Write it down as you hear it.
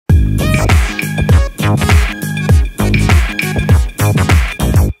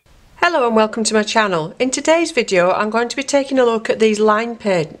and welcome to my channel. In today's video I'm going to be taking a look at these line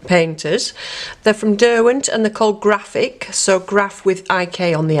painters. They're from Derwent and they're called Graphik, so graph with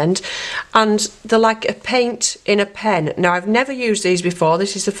IK on the end, and they're like a paint in a pen. Now I've never used these before,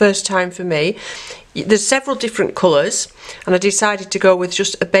 this is the first time for me. There's several different colours and I decided to go with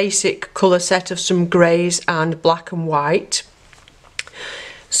just a basic colour set of some greys and black and white.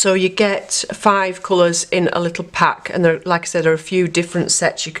 So you get 5 colours in a little pack, and there, like I said, there are a few different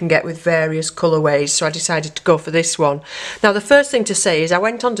sets you can get with various colourways, so I decided to go for this one. Now the first thing to say is I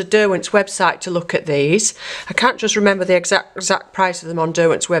went onto Derwent's website to look at these. I can't just remember the exact price of them on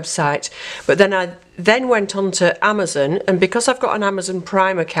Derwent's website, but then I went on to Amazon, and because I've got an Amazon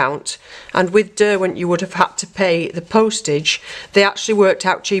Prime account, and with Derwent you would have had to pay the postage, they actually worked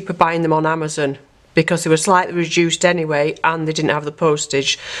out cheaper buying them on Amazon, because they were slightly reduced anyway and they didn't have the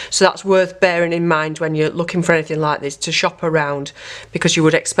postage. So that's worth bearing in mind when you're looking for anything like this, to shop around, because you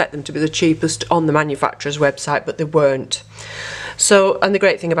would expect them to be the cheapest on the manufacturer's website, but they weren't. So, and the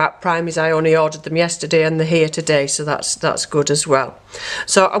great thing about Prime is I only ordered them yesterday and they're here today, so that's good as well.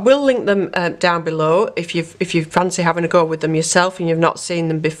 So I will link them down below if you fancy having a go with them yourself and you've not seen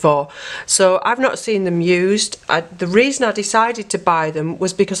them before. So I've not seen them used. The reason I decided to buy them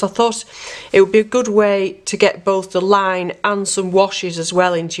was because I thought it would be a good way to get both the line and some washes as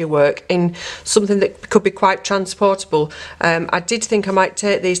well into your work in something that could be quite transportable. I did think I might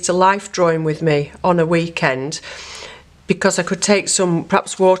take these to life drawing with me on a weekend, because I could take some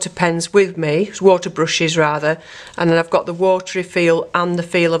perhaps water pens with me, water brushes rather, and then I've got the watery feel and the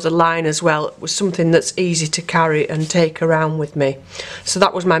feel of the line as well. It was something that's easy to carry and take around with me. So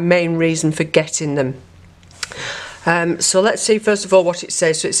that was my main reason for getting them. So let's see first of all what it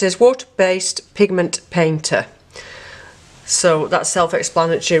says. So it says water-based pigment painter. So that's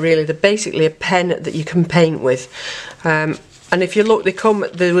self-explanatory really. They're basically a pen that you can paint with. And if you look,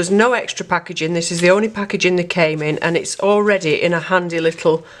 there was no extra packaging. This is the only packaging they came in, and it's already in a handy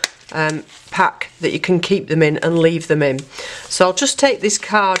little pack that you can keep them in and leave them in. So I'll just take this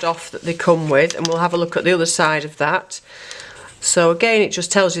card off that they come with and we'll have a look at the other side of that. So again, it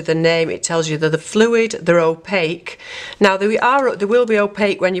just tells you the name, it tells you they're the fluid, they're opaque. Now they will be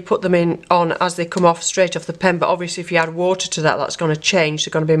opaque when you put them on as they come off straight off the pen, but obviously if you add water to that, that's going to change.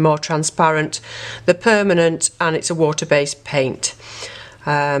 They're going to be more transparent. They're permanent and it's a water-based paint.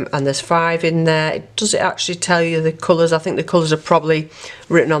 And there's 5 in there. Does it actually tell you the colours? I think the colours are probably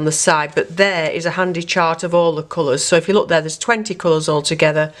written on the side, but there is a handy chart of all the colours. So if you look there's 20 colours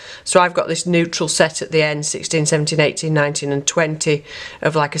altogether. So I've got this neutral set at the end, 16, 17, 18, 19 and 20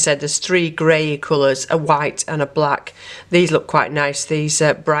 of, like I said, there's 3 grey colours, a white and a black. These look quite nice, these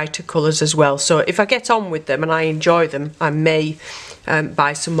brighter colours as well. So if I get on with them and I enjoy them, I may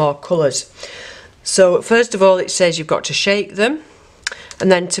buy some more colours. So first of all, it says you've got to shake them.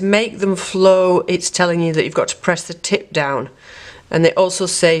 And then to make them flow, it's telling you that you've got to press the tip down. And it also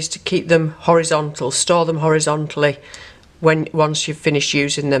says to keep them horizontal, store them horizontally once you've finished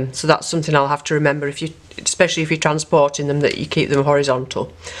using them. So that's something I'll have to remember, especially if you're transporting them, that you keep them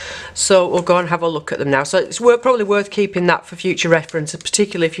horizontal. So we'll go and have a look at them now. So it's probably worth keeping that for future reference,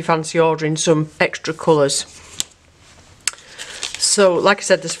 particularly if you fancy ordering some extra colours. So like I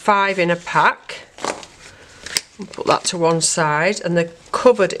said, there's 5 in a pack. Put that to one side, and they're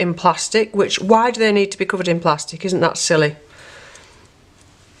covered in plastic, which, why do they need to be covered in plastic? Isn't that silly?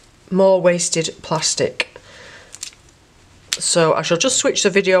 More wasted plastic. So I shall just switch the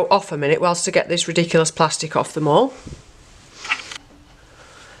video off a minute whilst I get this ridiculous plastic off them all.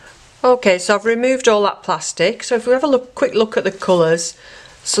 Okay, so I've removed all that plastic. So if we have a quick look at the colours,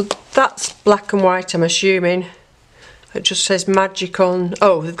 so that's black and white, I'm assuming. It just says magic on,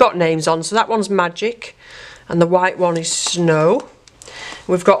 oh, they've got names on, so that one's magic. And the white one is snow.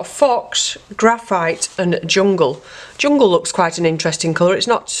 We've got fox, graphite and jungle. Jungle looks quite an interesting colour. It's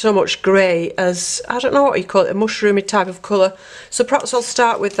not so much grey as, I don't know what you call it, a mushroomy type of colour. So perhaps I'll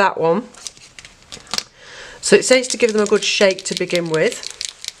start with that one. So it says to give them a good shake to begin with.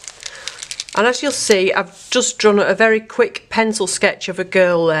 And as you'll see, I've just drawn a very quick pencil sketch of a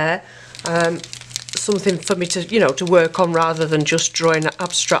girl there. Something for me to, to work on rather than just drawing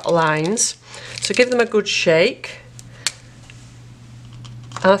abstract lines. So give them a good shake.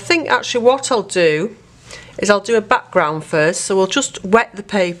 And I think actually what I'll do is I'll do a background first. So we'll just wet the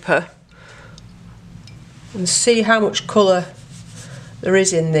paper and see how much colour there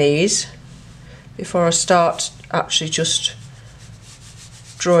is in these before I start actually just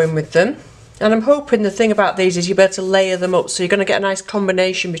drawing with them. And I'm hoping the thing about these is you're able to layer them up, so you're going to get a nice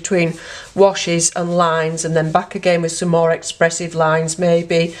combination between washes and lines, and then back again with some more expressive lines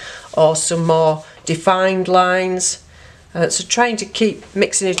maybe, or some more defined lines. So trying to keep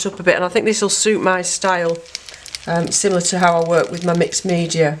mixing it up a bit, and I think this will suit my style, similar to how I work with my mixed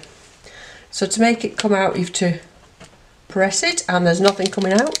media. So to make it come out, you have to press it, and there's nothing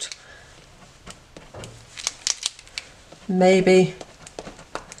coming out. Maybe.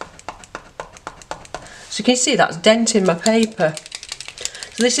 So you can see that's denting my paper.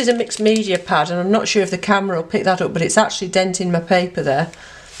 So this is a mixed media pad, and I'm not sure if the camera will pick that up, but it's actually denting my paper there.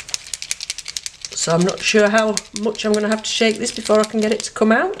 So I'm not sure how much I'm going to have to shake this before I can get it to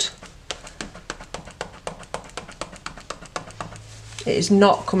come out. It is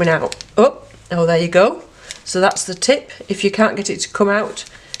not coming out. Oh, there you go. So that's the tip. If you can't get it to come out,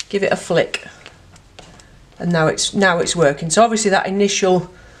 give it a flick. And now it's working. So obviously that initial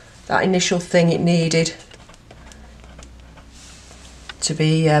thing it needed to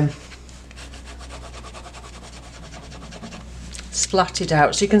be splatted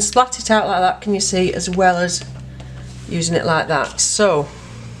out. So you can splat it out like that, can you see, as well as using it like that. So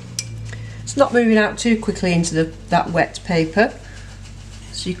it's not moving out too quickly into that wet paper.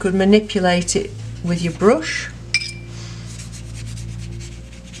 So you could manipulate it with your brush.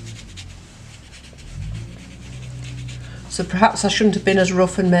 So perhaps I shouldn't have been as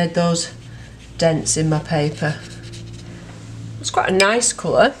rough and made those dents in my paper. It's quite a nice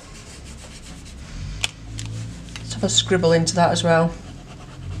colour. Let's have a scribble into that as well.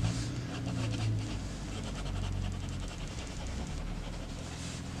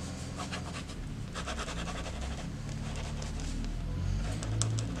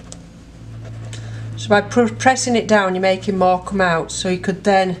 So by pressing it down, you're making more come out, so you could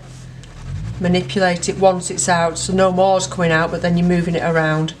then manipulate it once it's out, so no more's coming out, but then you're moving it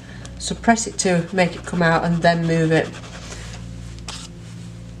around. So press it to make it come out and then move it.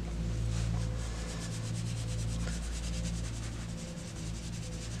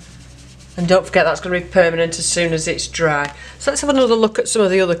 And don't forget that's going to be permanent as soon as it's dry. So let's have another look at some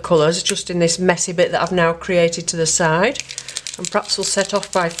of the other colours, just in this messy bit that I've now created to the side. And perhaps we'll set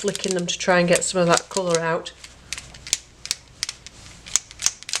off by flicking them to try and get some of that colour out.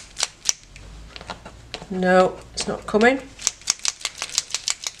 No, it's not coming. I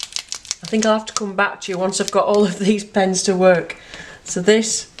think I'll have to come back to you once I've got all of these pens to work. So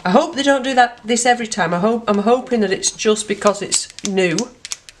this, I hope they don't do this every time. I'm hoping that it's just because it's new.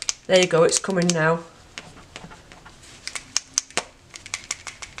 There you go, it's coming now.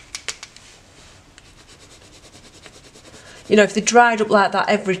 You know, if they dried up like that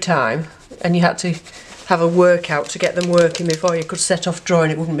every time and you had to have a workout to get them working before you could set off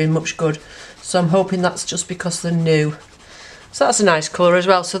drawing, it wouldn't be much good. So I'm hoping that's just because they're new. So that's a nice colour as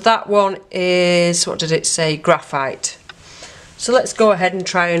well. So that one is, what did it say, graphite. So let's go ahead and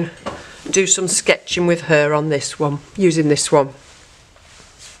try and do some sketching with her on this one, using this one.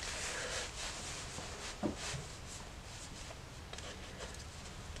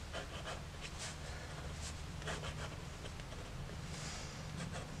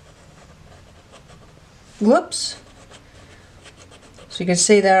 Whoops. So you can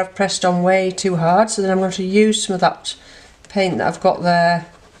see there I've pressed on way too hard, so then I'm going to use some of that paint that I've got there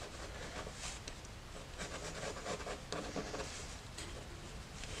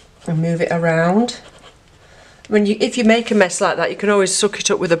and move it around. If you make a mess like that, you can always suck it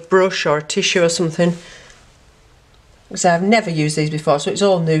up with a brush or a tissue or something. Because I've never used these before, so it's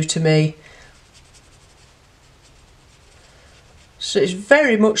all new to me. So it's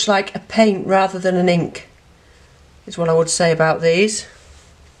very much like a paint rather than an ink, is what I would say about these.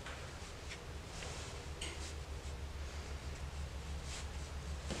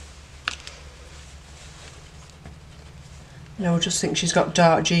 I just think she's got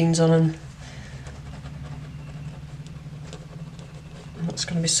dark jeans on, and that's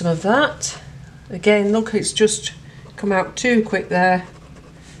going to be some of that. Again, look, it's just come out too quick there,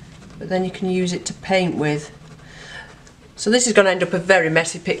 but then you can use it to paint with. So this is going to end up a very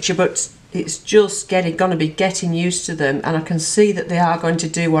messy picture, but it's just going to be getting used to them, and I can see that they are going to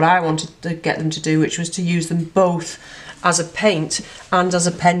do what I wanted to get them to do, which was to use them both as a paint and as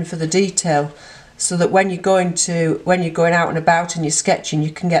a pen for the detail, so that when you're going out and about and you're sketching, you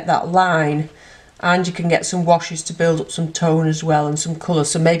can get that line, and you can get some washes to build up some tone as well and some colour.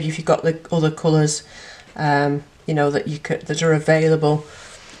 So maybe if you've got the other colours, you know, that are available.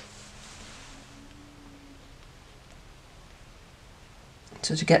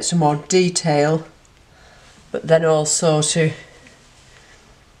 So to get some more detail, but then also to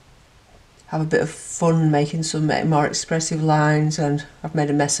have a bit of fun making some more expressive lines. And I've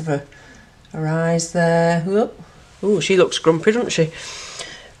made a mess of her eyes there. Oh, she looks grumpy, doesn't she?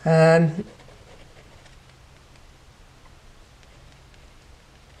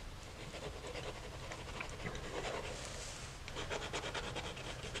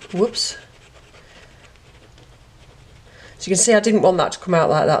 Whoops. So you can see I didn't want that to come out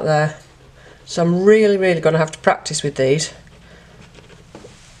like that there. So I'm really going to have to practice with these.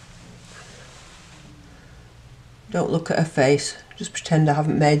 Don't look at her face, just pretend I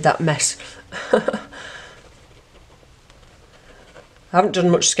haven't made that mess. I haven't done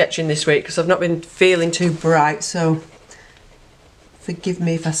much sketching this week because I've not been feeling too bright, so forgive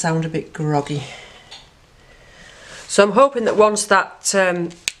me if I sound a bit groggy. So I'm hoping that once that,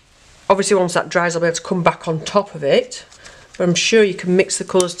 obviously once that dries, I'll be able to come back on top of it. But I'm sure you can mix the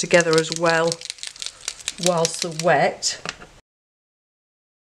colours together as well whilst they're wet.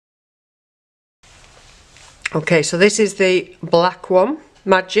 Okay, so this is the black one,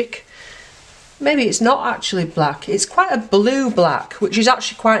 Magic. Maybe it's not actually black, it's quite a blue black, which is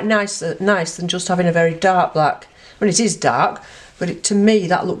actually quite nice than just having a very dark black. I mean, it is dark, but to me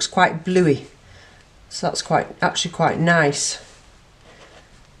that looks quite bluey. So that's actually quite nice.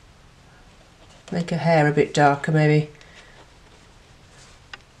 Make her hair a bit darker maybe.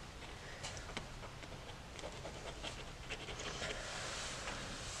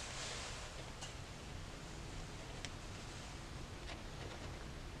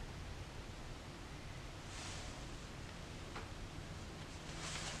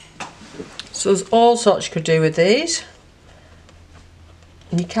 So there's all sorts you could do with these.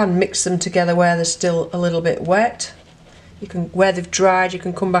 And you can mix them together where they're still a little bit wet. You can, where they've dried, you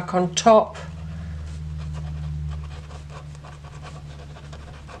can come back on top.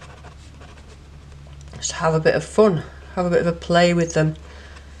 Just have a bit of fun, have a bit of a play with them.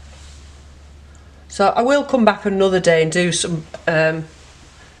 So I will come back another day and do some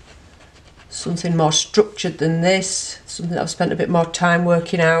something more structured than this, something that I've spent a bit more time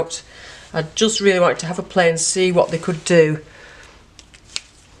working out. I just really wanted to have a play and see what they could do.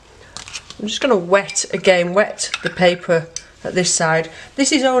 I'm just going to wet the paper at this side.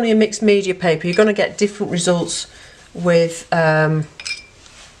 This is only a mixed media paper. You're going to get different results with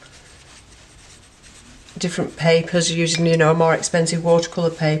different papers using, you know, a more expensive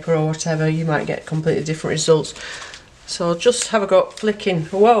watercolour paper or whatever. You might get completely different results. So I'll just have a go at flicking.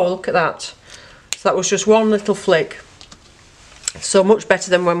 Whoa, look at that. So that was just one little flick. So much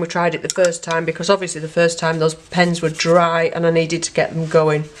better than when we tried it the first time, because obviously the first time those pens were dry and I needed to get them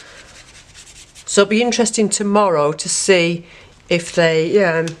going. So it'll be interesting tomorrow to see if they,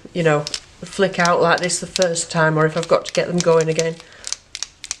 you know, flick out like this the first time, or if I've got to get them going again.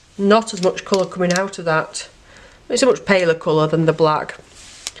 Not as much colour coming out of that. It's a much paler colour than the black.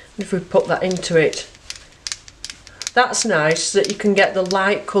 And if we put that into it, that's nice that you can get the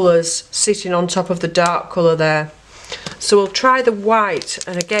light colours sitting on top of the dark colour there. So we'll try the white,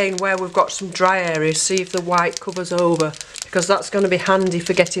 and again where we've got some dry areas, see if the white covers over, because that's going to be handy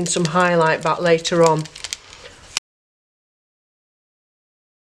for getting some highlight back later on.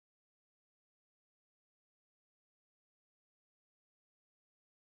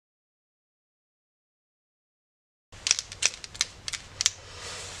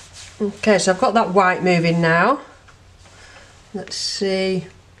 Okay, so I've got that white moving now. Let's see.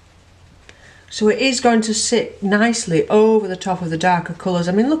 So it is going to sit nicely over the top of the darker colours.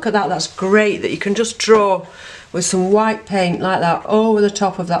 I mean, look at that, that's great that you can just draw with some white paint like that over the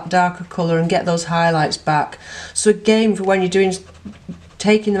top of that darker colour and get those highlights back. So again, for when you're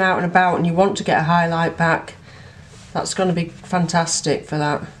taking them out and about and you want to get a highlight back, that's going to be fantastic for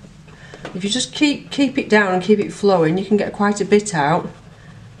that. If you just keep it down and keep it flowing, you can get quite a bit out.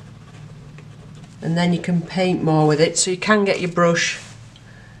 And then you can paint more with it, so you can get your brush.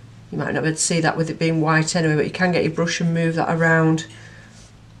 You might not be able to see that with it being white anyway, but you can get your brush and move that around.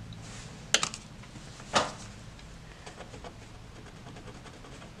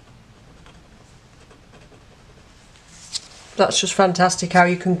 That's just fantastic how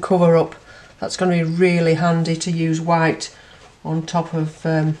you can cover up. That's going to be really handy to use white on top of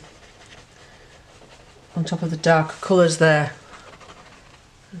the darker colours there.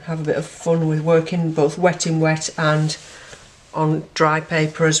 And have a bit of fun with working both wet in wet and on dry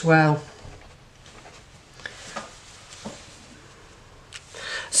paper as well.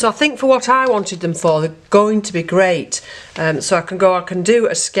 So I think for what I wanted them for, they're going to be great. So I can do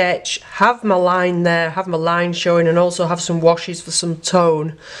a sketch, have my line there, have my line showing, and also have some washes for some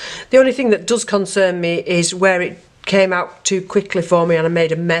tone. The only thing that does concern me is where it came out too quickly for me and I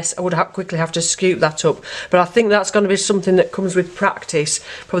made a mess. I would quickly have to scoop that up, but I think that's going to be something that comes with practice.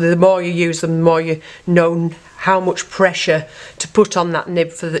 Probably the more you use them, the more you know how much pressure to put on that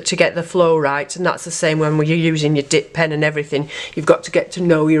nib to get the flow right. And that's the same when you're using your dip pen and everything. You've got to get to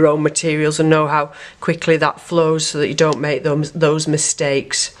know your own materials and know how quickly that flows so that you don't make those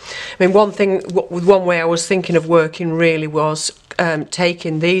mistakes. I mean, one way I was thinking of working really was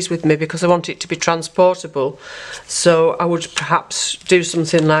taking these with me, because I want it to be transportable. So I would perhaps do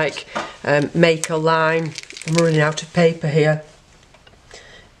something like make a line. I'm running out of paper here.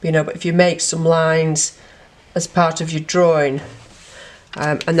 You know, but if you make some lines as part of your drawing,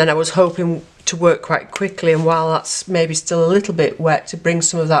 and then I was hoping to work quite quickly, and while that's maybe still a little bit wet, to bring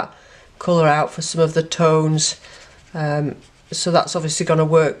some of that colour out for some of the tones. So that's obviously going to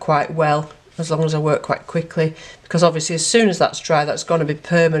work quite well as long as I work quite quickly, because obviously as soon as that's dry, that's going to be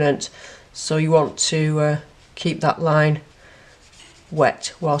permanent. So you want to keep that line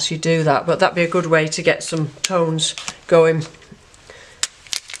wet whilst you do that. But that'd be a good way to get some tones going.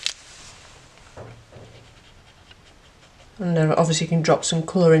 And then obviously you can drop some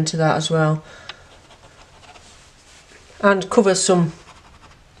colour into that as well. And cover some,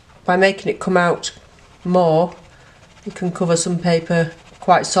 by making it come out more, you can cover some paper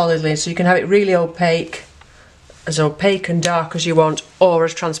quite solidly, so you can have it really opaque, as opaque and dark as you want, or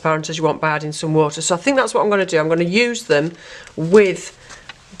as transparent as you want by adding some water. So I think that's what I'm going to do. I'm going to use them with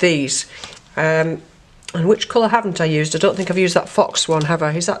these. And which colour haven't I used? I don't think I've used that fox one, have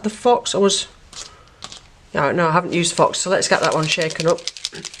I? Is that the fox? No, I haven't used fox, so let's get that one shaken up.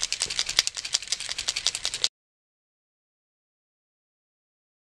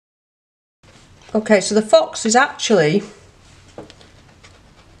 Okay, so the fox is actually,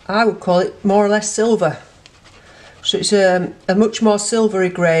 I would call it more or less silver. So it's a much more silvery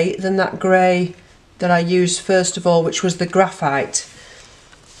grey than that grey that I used first of all, which was the graphite.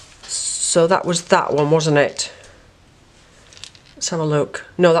 So that was that one, wasn't it? Let's have a look.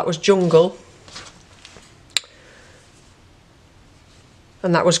 No, that was jungle.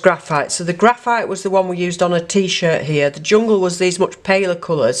 And that was graphite. So the graphite was the one we used on a t-shirt here. The jungle was these much paler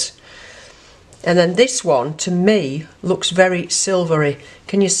colours. And then this one, to me, looks very silvery.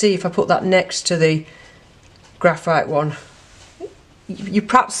 Can you see if I put that next to the graphite one? You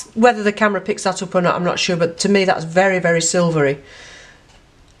perhaps, whether the camera picks that up or not, I'm not sure, but to me that's very, very silvery.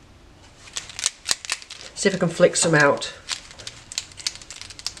 See if I can flick some out.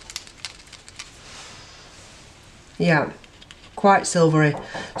 Yeah, quite silvery.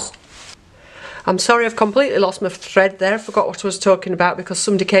 I'm sorry, I've completely lost my thread there. I forgot what I was talking about because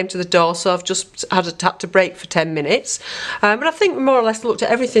somebody came to the door, so I've just had to break for 10 minutes. But I think we more or less looked at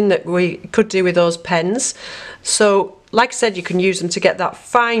everything that we could do with those pens. So, like I said, you can use them to get that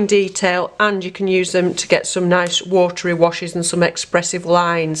fine detail, and you can use them to get some nice watery washes and some expressive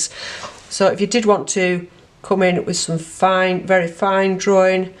lines. So if you did want to come in with some fine, very fine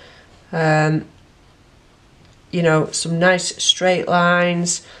drawing, you know, some nice straight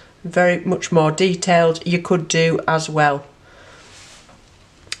lines, very much more detailed, you could do as well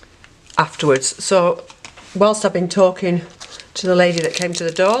afterwards. So whilst I've been talking to the lady that came to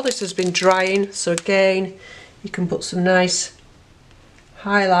the door, this has been drying, so again you can put some nice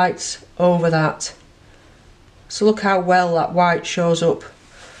highlights over that. So look how well that white shows up,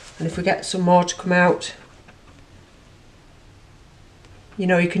 and if we get some more to come out, you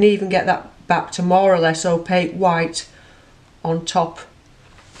know, you can even get that back to more or less opaque white on top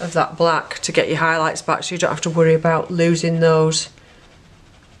of that black to get your highlights back, so you don't have to worry about losing those.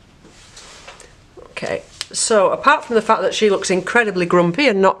 Okay, so apart from the fact that she looks incredibly grumpy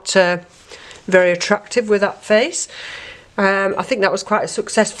and not very attractive with that face, I think that was quite a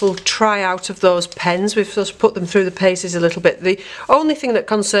successful try out of those pens. We've just put them through the paces a little bit. The only thing that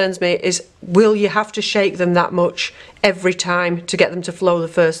concerns me is, will you have to shake them that much every time to get them to flow the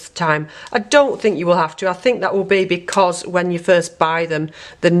first time? I don't think you will have to. I think that will be because when you first buy them,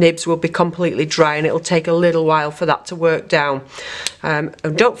 the nibs will be completely dry and it'll take a little while for that to work down. And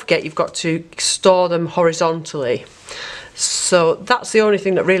don't forget, you've got to store them horizontally. So that's the only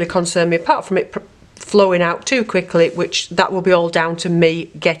thing that really concerned me, apart from it flowing out too quickly, which that will be all down to me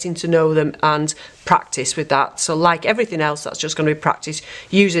getting to know them and practice with that. So like everything else, that's just going to be practice,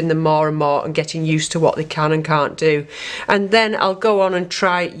 using them more and more and getting used to what they can and can't do. And then I'll go on and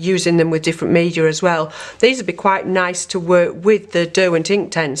try using them with different media as well. These would be quite nice to work with the Derwent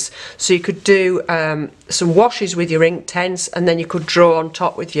Inktense. So you could do some washes with your Inktense, and then you could draw on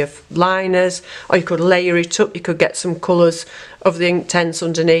top with your liners, or you could layer it up. You could get some colours of the Inktense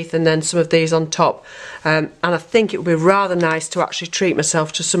underneath and then some of these on top. And I think it would be rather nice to actually treat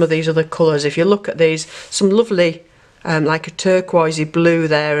myself to some of these other colours. If you look at these, some lovely like a turquoisey blue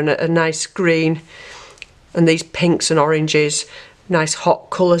there, and a nice green, and these pinks and oranges, nice hot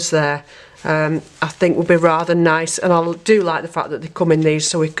colours there. I think would be rather nice, and I do like the fact that they come in these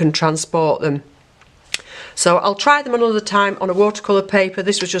so we can transport them. So I'll try them another time on a watercolour paper.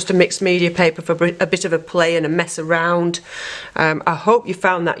 This was just a mixed media paper for a bit of a play and a mess around. I hope you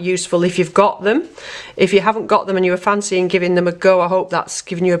found that useful if you've got them. If you haven't got them and you were fancying giving them a go, I hope that's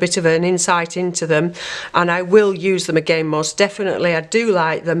given you a bit of an insight into them, and I will use them again most definitely. I do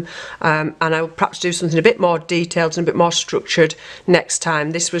like them, and I will perhaps do something a bit more detailed and a bit more structured next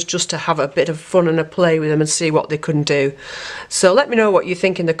time. This was just to have a bit of fun and a play with them and see what they can do. So let me know what you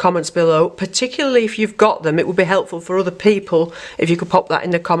think in the comments below, particularly if you've got them. It would be helpful for other people if you could pop that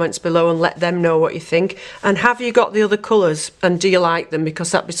in the comments below and let them know what you think. And have you got the other colours, and do you like them?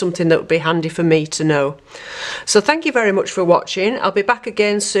 Because that'd be something that would be handy for me to know. So thank you very much for watching. I'll be back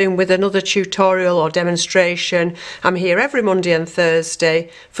again soon with another tutorial or demonstration. I'm here every Monday and Thursday.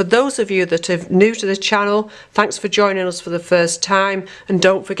 For those of you that are new to the channel, thanks for joining us for the first time, and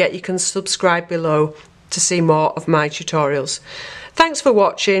don't forget you can subscribe below to see more of my tutorials. Thanks for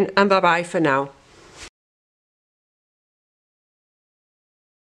watching, and bye bye for now.